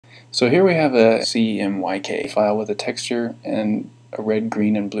So here we have a CMYK file with a texture and a red,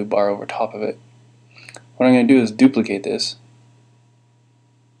 green, and blue bar over top of it. What I'm going to do is duplicate this.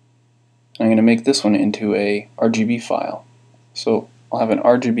 I'm going to make this one into a RGB file. So I'll have an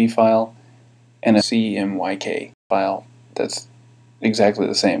RGB file and a CMYK file that's exactly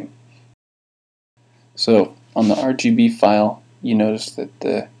the same. So on the RGB file, you notice that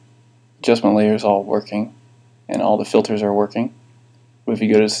the adjustment layer is all working and all the filters are working. But if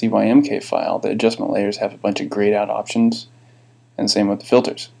you go to the CMYK file, the adjustment layers have a bunch of grayed out options, and same with the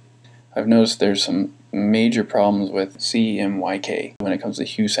filters. I've noticed there's some major problems with CMYK when it comes to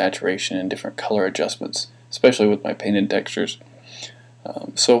hue saturation and different color adjustments, especially with my painted textures.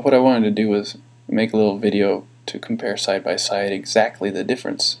 So what I wanted to do was make a little video to compare side by side exactly the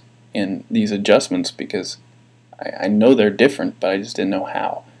difference in these adjustments, because I know they're different, but I just didn't know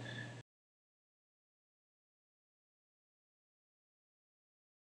how.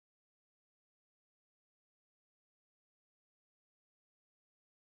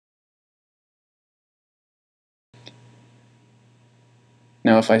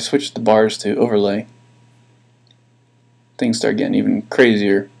 Now if I switch the bars to overlay, things start getting even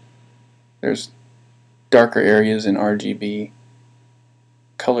crazier. There's darker areas in RGB.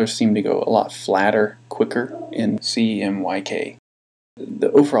 Colors seem to go a lot flatter, quicker in CMYK.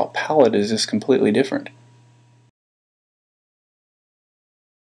 The overall palette is just completely different.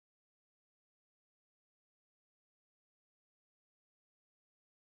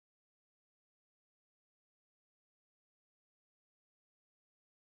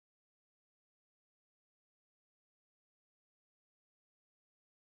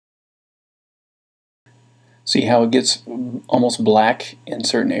 See how it gets almost black in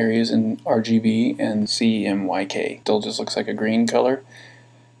certain areas in RGB, and CMYK still just looks like a green color?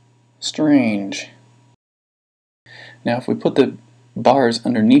 Strange. Now if we put the bars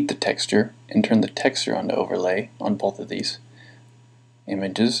underneath the texture and turn the texture onto overlay on both of these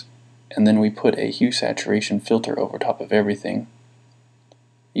images, and then we put a hue saturation filter over top of everything,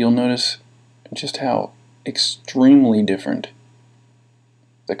 you'll notice just how extremely different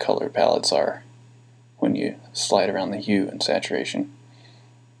the color palettes are when you slide around the hue and saturation.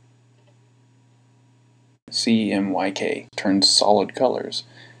 CMYK turns solid colors,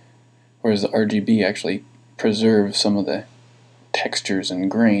 whereas the RGB actually preserves some of the textures and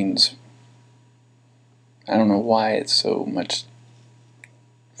grains. I don't know why it's so much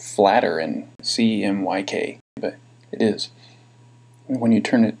flatter in CMYK, but it is. When you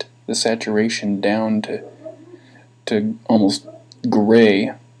turn the saturation down to almost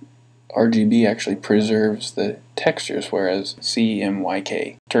gray, RGB actually preserves the textures, whereas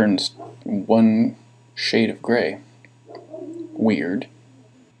CMYK turns one shade of gray. Weird.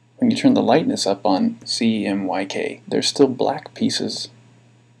 When you turn the lightness up on CMYK, there's still black pieces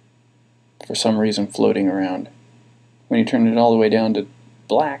for some reason floating around. When you turn it all the way down to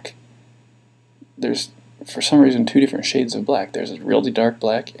black, there's for some reason two different shades of black. There's a really dark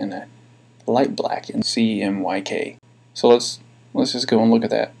black and a light black in CMYK. So let's just go and look at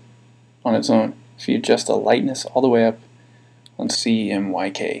that on its own. If you adjust the lightness all the way up on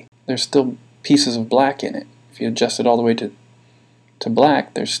CMYK, there's still pieces of black in it. If you adjust it all the way to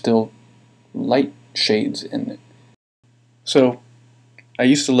black, there's still light shades in it. So I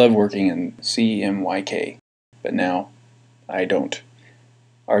used to love working in CMYK, but now I don't.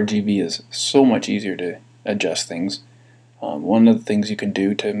 RGB is so much easier to adjust things. One of the things you can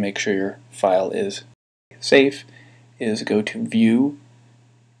do to make sure your file is safe is go to View,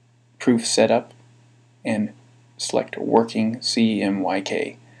 Proof Setup, and select Working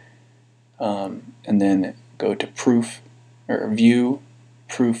CMYK, and then go to Proof or View,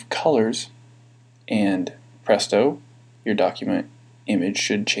 Proof Colors, and presto, your document image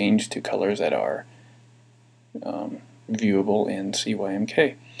should change to colors that are viewable in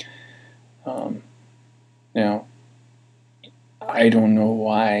CMYK. Now, I don't know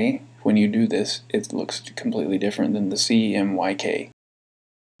why when you do this it looks completely different than the CMYK.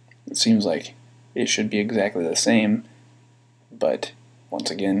 It seems like it should be exactly the same, but once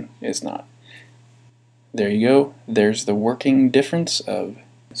again, it's not. There you go. There's the working difference of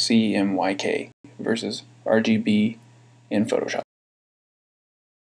CMYK versus RGB in Photoshop.